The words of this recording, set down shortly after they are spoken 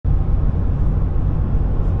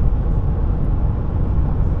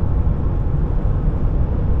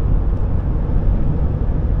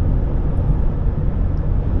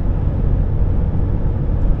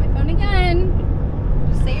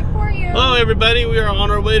everybody, we are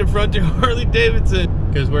on our way to Frontier Harley-Davidson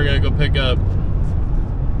because we're going to go pick up.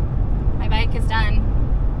 My bike is done.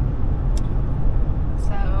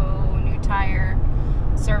 So, new tire,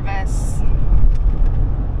 service,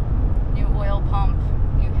 new oil pump,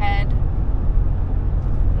 new head.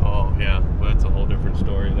 Oh yeah, well, that's a whole different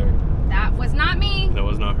story there. That was not me. That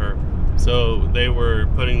was not her. So they were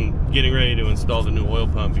getting ready to install the new oil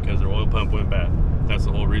pump because their oil pump went bad. That's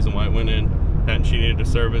the whole reason why it went in. And she needed a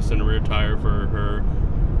service and a rear tire for her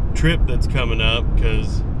trip that's coming up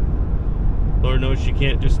because Lord knows she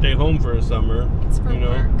can't just stay home for a summer. It's for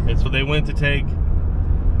work. And so they went to take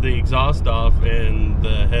the exhaust off and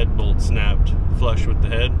the head bolt snapped flush with the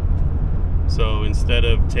head. So instead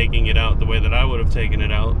of taking it out the way that I would have taken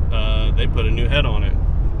it out, they put a new head on it.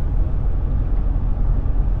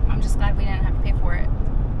 I'm just glad we didn't have to pay for it.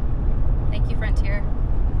 Thank you, Frontier.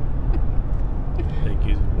 Thank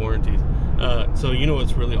you, warranties. So you know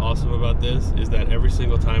what's really awesome about this is that every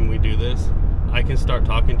single time we do this, I can start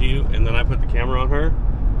talking to you and then I put the camera on her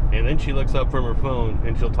and then she looks up from her phone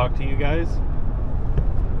and she'll talk to you guys,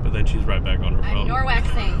 but then she's right back on her phone. I'm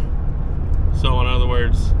Norwaxing. So in other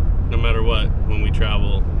words, no matter what, when we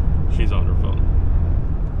travel, she's on her phone.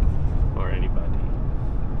 Or anybody.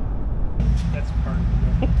 That's part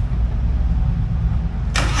of it.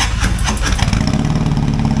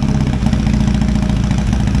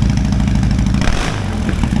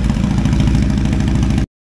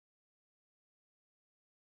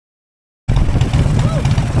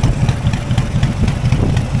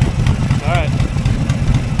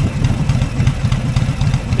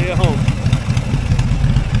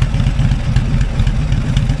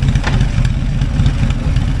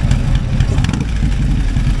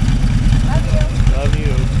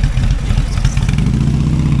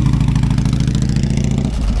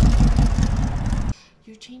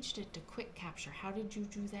 How did you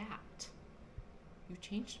do that? You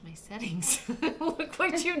changed my settings. Look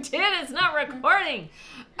what you did. It's not recording.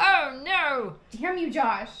 Oh no. Hear me,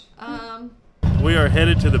 Josh. We are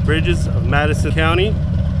headed to the bridges of Madison County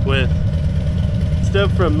with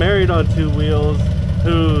Steph from Married on Two Wheels,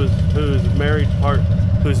 whose married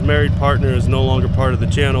partner is no longer part of the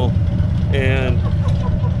channel, and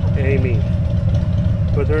Amy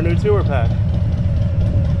with her new tour pack.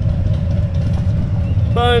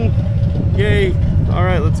 Fun. Yay. All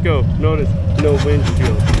right, let's go. Notice no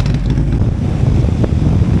windshield.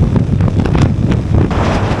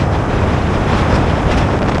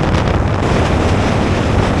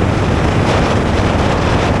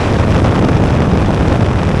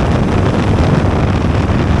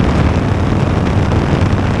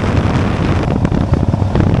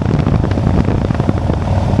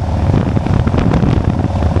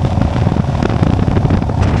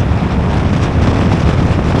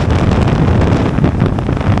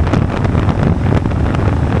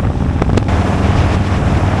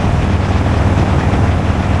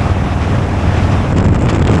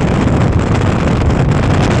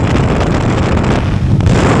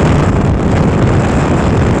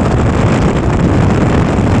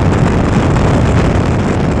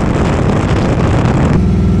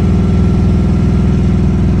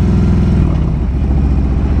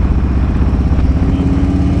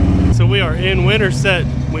 In Winterset,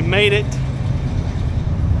 we made it.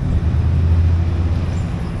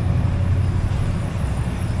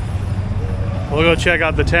 We'll go check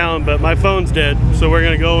out the town, but my phone's dead, so we're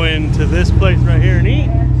gonna go into this place right here and eat.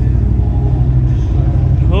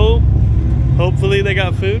 Hopefully they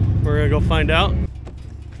got food. We're gonna go find out.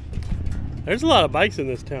 There's a lot of bikes in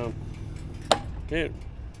this town. Man,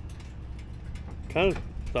 kind of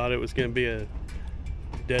thought it was gonna be a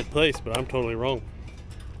dead place, but I'm totally wrong.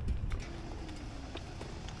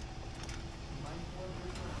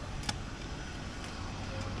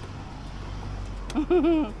 How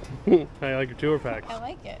you like your tour pack? I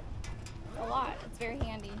like it a lot. It's very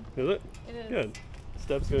handy. Is it? It is. Good.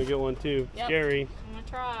 Steph's gonna get one too. Yep. Scary. I'm gonna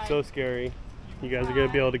try. So scary. You guys are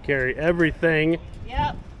gonna be able to carry everything.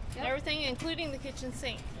 Yep. Everything, including the kitchen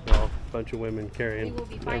sink. Well, a bunch of women carrying. We will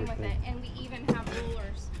be fine everything. with it, and we even have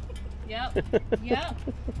rulers. Yep. Yep.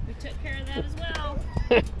 We took care of that as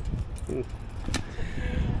well.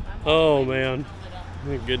 Oh man,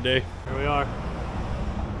 good day. Here we are.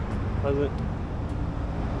 Pleasant.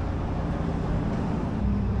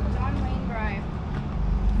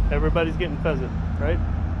 Everybody's getting pheasant, right?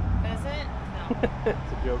 Pheasant? No.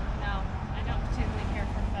 It's a joke. No, I don't particularly care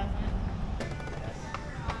for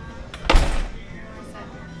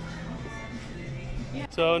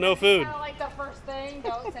pheasant. So no food. Kind of like the first thing.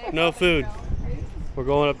 Don't say No food. We're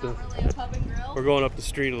going up Not really a pub and grill. We're going up the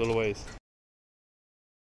street a little ways.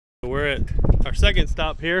 We're at our second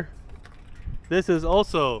stop here. this is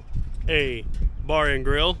also a bar and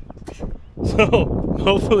grill. So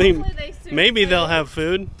hopefully maybe they'll have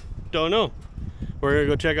food. Don't know. We're gonna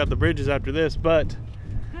go check out the bridges after this, but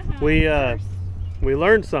we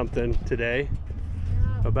learned something today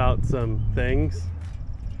about some things.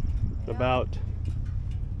 About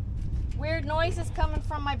weird noises coming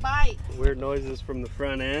from my bike. Weird noises from the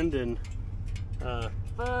front end, and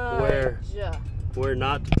where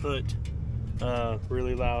not to put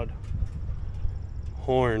really loud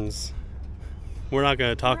horns. We're not going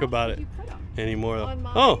to talk about it anymore.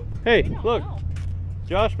 Oh, hey, look.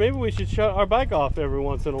 Josh, maybe we should shut our bike off every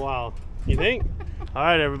once in a while. You think? All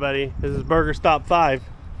right, everybody. This is Burger Stop 5.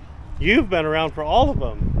 You've been around for all of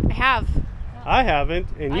them. I have. I haven't,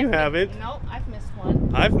 and you haven't. Nope, I've missed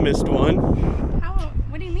one. I've missed one. How?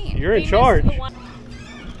 What do you mean? You're in charge.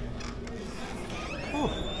 Oh,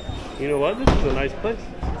 you know what? This is a nice place.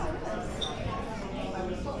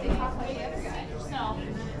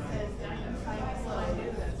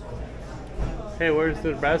 Hey, where's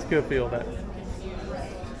the Nebraska field at?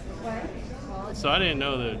 So I didn't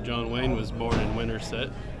know that John Wayne was born in Winterset.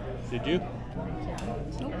 Did you?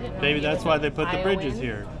 Maybe that's why they put the bridges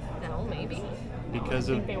here. No, maybe. Because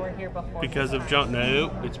I think they were here before. Because of John.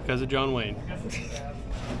 No, it's because of John Wayne.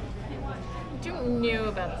 You knew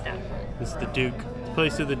about that. It's the Duke. It's the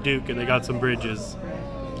place of the Duke, and they got some bridges.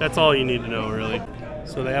 That's all you need to know, really.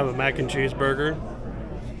 So they have a mac and cheese burger.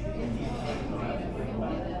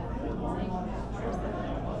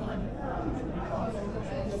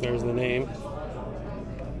 There's the name.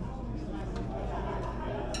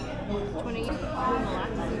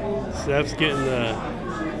 Steph's getting the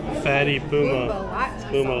fatty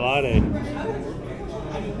Puma latte.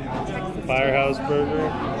 Firehouse burger.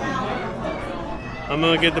 I'm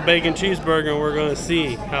gonna get the bacon cheeseburger, and we're gonna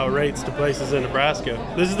see how it rates to places in Nebraska.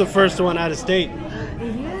 This is the first one out of state.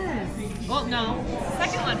 Yes. Well, no.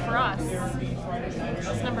 Second one for us.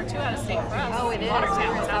 That's number 2 out of state for us. Oh, it is.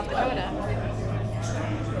 Watertown, South Dakota.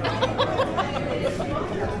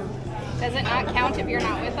 Does it not count if you're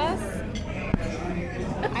not with us?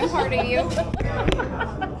 I'm part of you.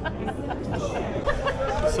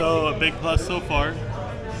 So a big plus so far.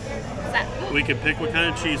 We could pick what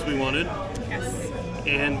kind of cheese we wanted. Yes.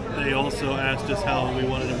 And they also asked us how we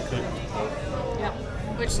wanted them cooked. Yep.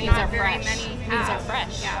 Which These means are are fresh. fresh. These are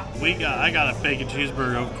fresh. Yeah. I got a bacon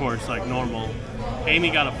cheeseburger, of course, like normal.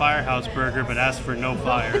 Amy got a firehouse burger, but asked for no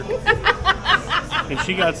fire. And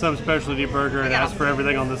she got some specialty burger and asked for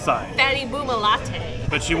everything on the side. Fatty Booma Latte.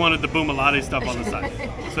 But she wanted the Boomalati stuff on the side.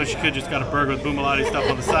 So she could just got a burger with Boomalati stuff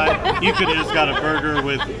on the side. You could have just got a burger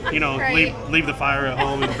with, you know, Right. leave the fire at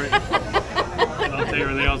home and I'll take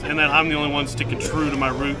everything else. And then I'm the only one sticking true to my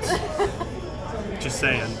roots. Just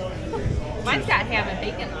saying. Mine's got ham and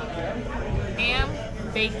bacon on it. Ham,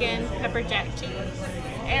 bacon, pepper jack cheese,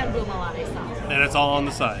 and Booma Latte sauce. And it's all on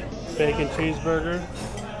the side. Bacon cheeseburger.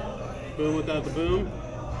 Boom without the boom.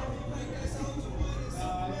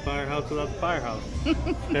 Firehouse without the firehouse.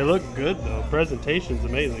 They look good though. Presentation's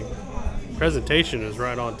amazing. Presentation is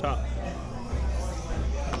right on top.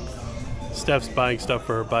 Steph's buying stuff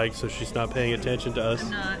for her bike, so she's not paying attention to us.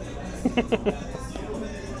 I'm not.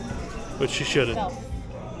 But she shouldn't. So.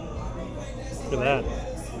 Look at that.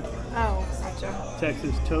 Oh, gotcha.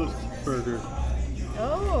 Texas toast burger.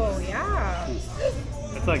 Oh, yeah.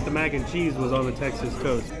 It's like the mac and cheese was on the Texas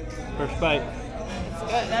toast. First bite. It's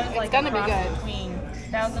good. That is like gonna be a cross good. between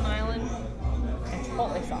Thousand Island and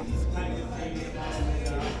Chipotle sauce.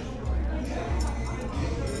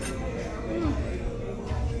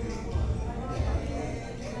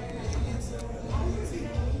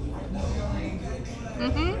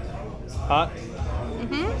 Mm-hmm. Hot?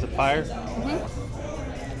 Mm-hmm. Is it fire? Mm-hmm.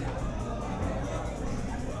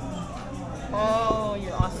 Oh,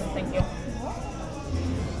 you're awesome. Thank you.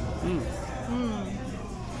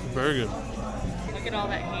 Very good. Look at all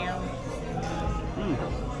that ham.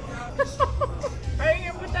 Are you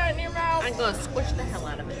gonna put that in your mouth? I'm going to squish the hell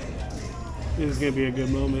out of it. This is going to be a good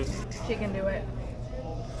moment. She can do it.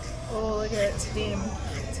 Oh, look at it steam.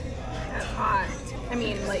 That's hot. I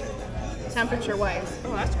mean, like, temperature-wise.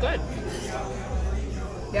 Oh, that's good.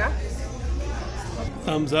 Yeah?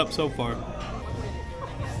 Thumbs up so far.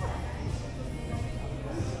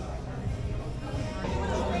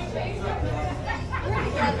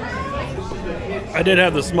 I did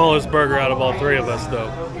have the smallest burger out of all three of us,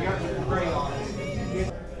 though.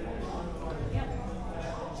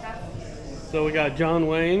 So we got John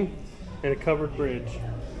Wayne and a covered bridge.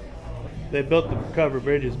 They built the covered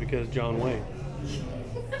bridges because John Wayne.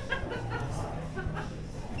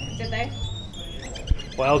 Did they?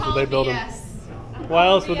 Why else would they build them? Why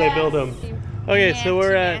else would they build them? Okay, so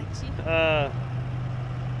we're at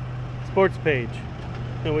Sports Page,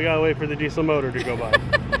 and we gotta wait for the diesel motor to go by.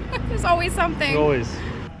 There's always something. Always.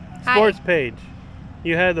 Hi. Sports Page.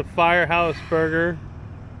 You had the Firehouse Burger,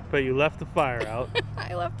 but you left the fire out.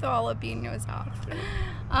 I left the jalapenos off.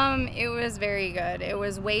 It was very good. It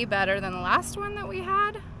was way better than the last one that we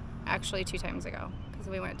had. Actually, 2 times ago, because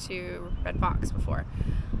we went to Red Fox before.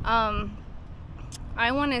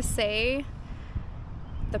 I want to say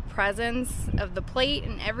the presence of the plate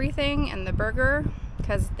and everything and the burger,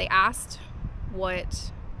 because they asked what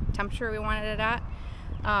temperature we wanted it at,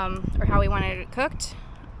 or how we wanted it cooked.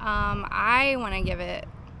 I want to give it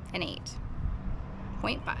an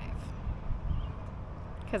 8.5,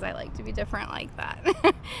 because I like to be different like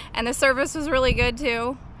that. And the service was really good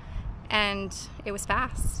too, and it was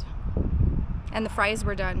fast, and the fries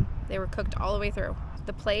were done. They were cooked all the way through.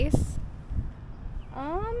 The place,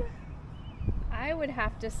 I would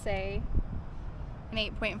have to say an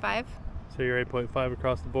 8.5. So you're 8.5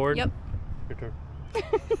 across the board? Yep. Your turn.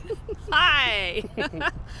 Hi.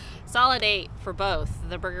 Solid 8 for both.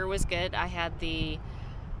 The burger was good. I had the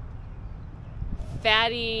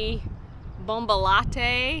fatty bomba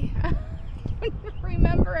latte. I don't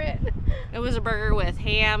remember it. It was a burger with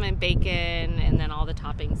ham and bacon and then all the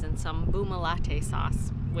toppings and some booma latte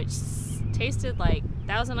sauce, which tasted like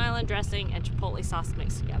Thousand Island dressing and chipotle sauce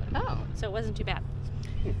mixed together. Oh. So it wasn't too bad.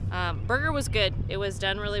 Burger was good. It was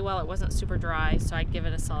done really well. It wasn't super dry, so I'd give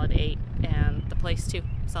it a solid 8. And the place too,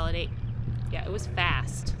 solid 8. Yeah, it was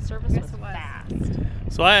fast. Service was fast.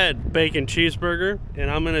 So I had bacon cheeseburger, and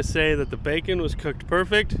I'm gonna say that the bacon was cooked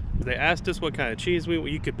perfect. They asked us what kind of cheese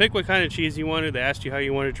you could pick what kind of cheese you wanted. They asked you how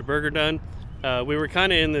you wanted your burger done. We were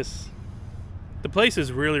kind of in this. The place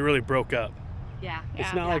is really broke up. Yeah.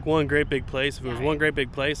 It's not like one great big place. If it was Yeah, one great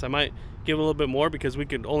big place, I might give it a little bit more because we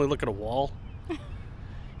could only look at a wall.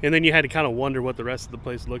 And then you had to kind of wonder what the rest of the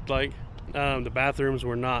place looked like. The bathrooms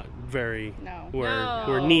were not very,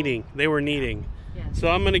 were needing. They were needing. Yes. So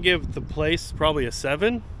I'm gonna give the place probably a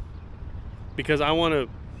 7 because I want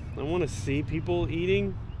to see people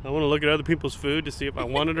eating. I want to look at other people's food to see if I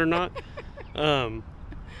want it or not. And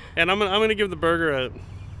I'm gonna give the burger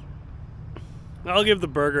I'll give the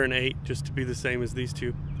burger an 8 just to be the same as these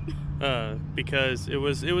two, because it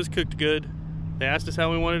was cooked good. They asked us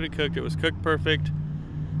how we wanted it cooked. It was cooked perfect.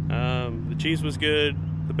 The cheese was good.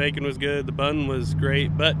 The bacon was good. The bun was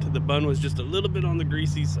great, but the bun was just a little bit on the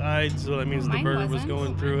greasy side, so that means the burger was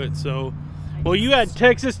going through it. So, well, you had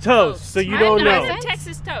Texas toast, so you don't know. I had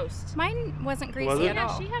Texas toast. Mine wasn't greasy Was it? at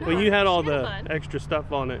all. She had Well, you had all she had the bun. extra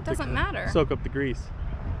stuff on it. Doesn't matter. Soak up the grease.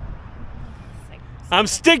 I'm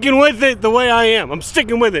sticking with it the way I am. I'm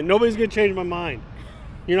sticking with it. Nobody's gonna change my mind.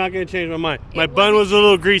 You're not gonna change my mind. My bun was a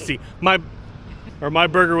little greasy. My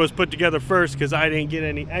burger was put together first because I didn't get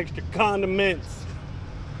any extra condiments.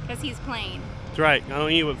 Because he's plain. That's right. I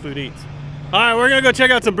don't eat what food eats. All right, we're gonna go check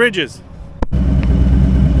out some bridges.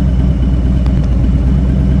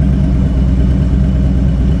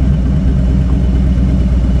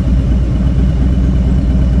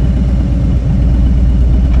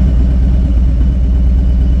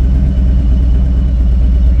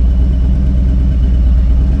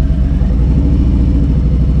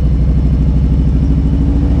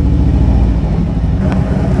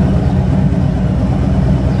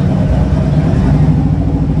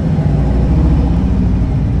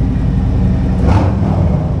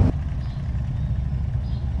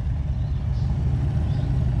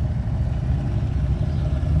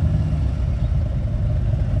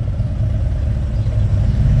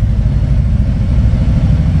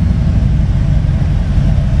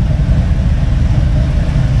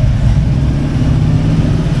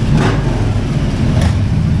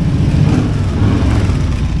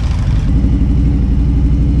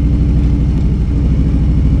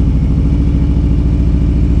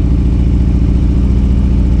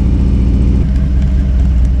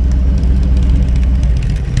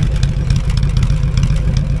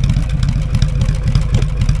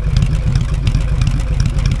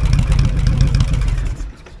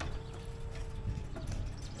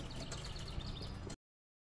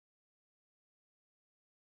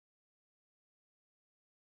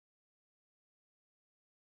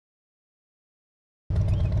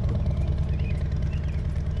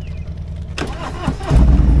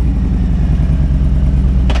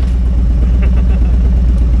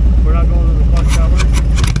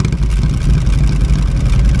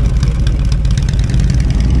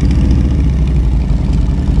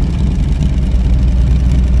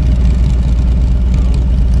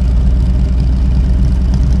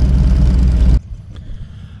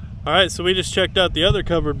 All right, so we just checked out the other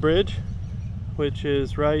covered bridge, which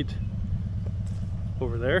is right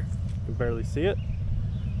over there. You can barely see it.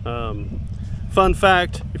 Fun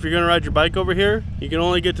fact, if you're gonna ride your bike over here, you can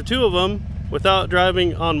only get to 2 of them without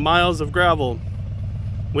driving on miles of gravel.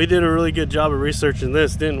 We did a really good job of researching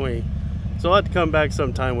this, didn't we? So I'll have to come back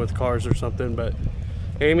sometime with cars or something. But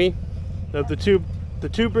Amy, of the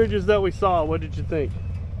two bridges that we saw, what did you think?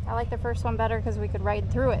 I like the first one better because we could ride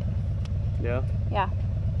through it. Yeah? Yeah.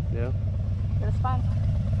 Yeah. It was fun.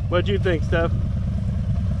 What'd you think, Steph?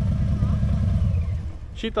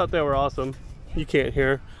 She thought they were awesome. You can't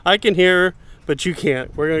hear her. I can hear her, but you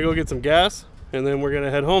can't. We're gonna go get some gas and then we're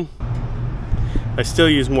gonna head home. I still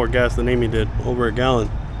use more gas than Amy did, over a gallon.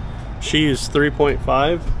 She used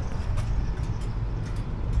 3.5.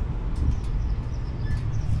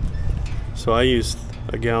 So I used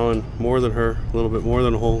a gallon more than her, a little bit more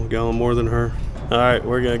than a whole gallon more than her. All right,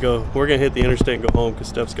 we're gonna hit the interstate and go home because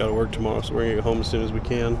Steph's got to work tomorrow, so we're gonna go home as soon as we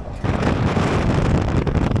can.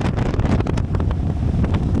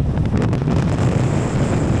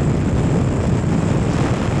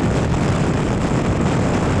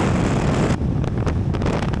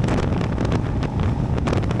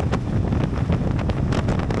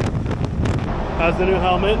 How's the new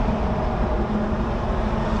helmet?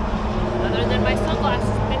 Other than my sunglasses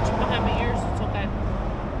pinching behind my ears, it's okay.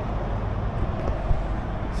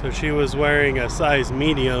 So she was wearing a size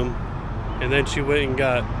medium, and then she went and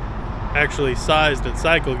got actually sized at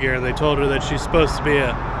Cycle Gear, and they told her that she's supposed to be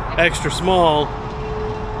a extra small.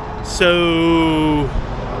 So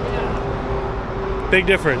big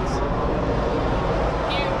difference.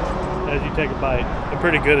 As you take a bite. I'm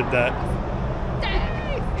pretty good at that.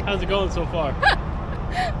 How's it going so far?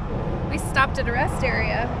 We stopped at a rest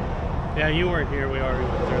area. Yeah, you weren't here. We already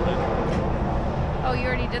went through this. Oh, you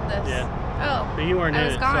already did this? Yeah. Oh. But you weren't in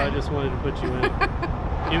it, gone. so I just wanted to put you in.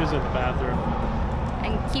 He was in the bathroom.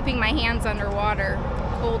 And keeping my hands underwater.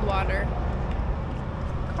 Cold water.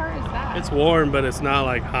 What car is that? It's warm, but it's not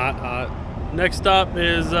like hot. Next stop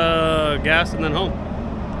is gas and then home.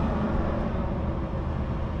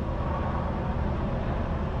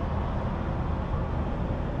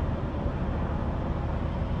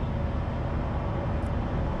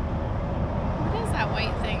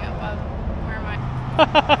 White thing above. Where am I?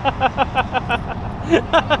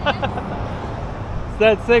 It's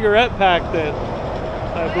that cigarette pack that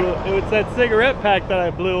I blew. It was that cigarette pack that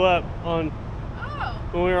I blew up on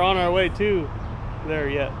when we were on our way to there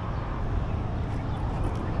yet.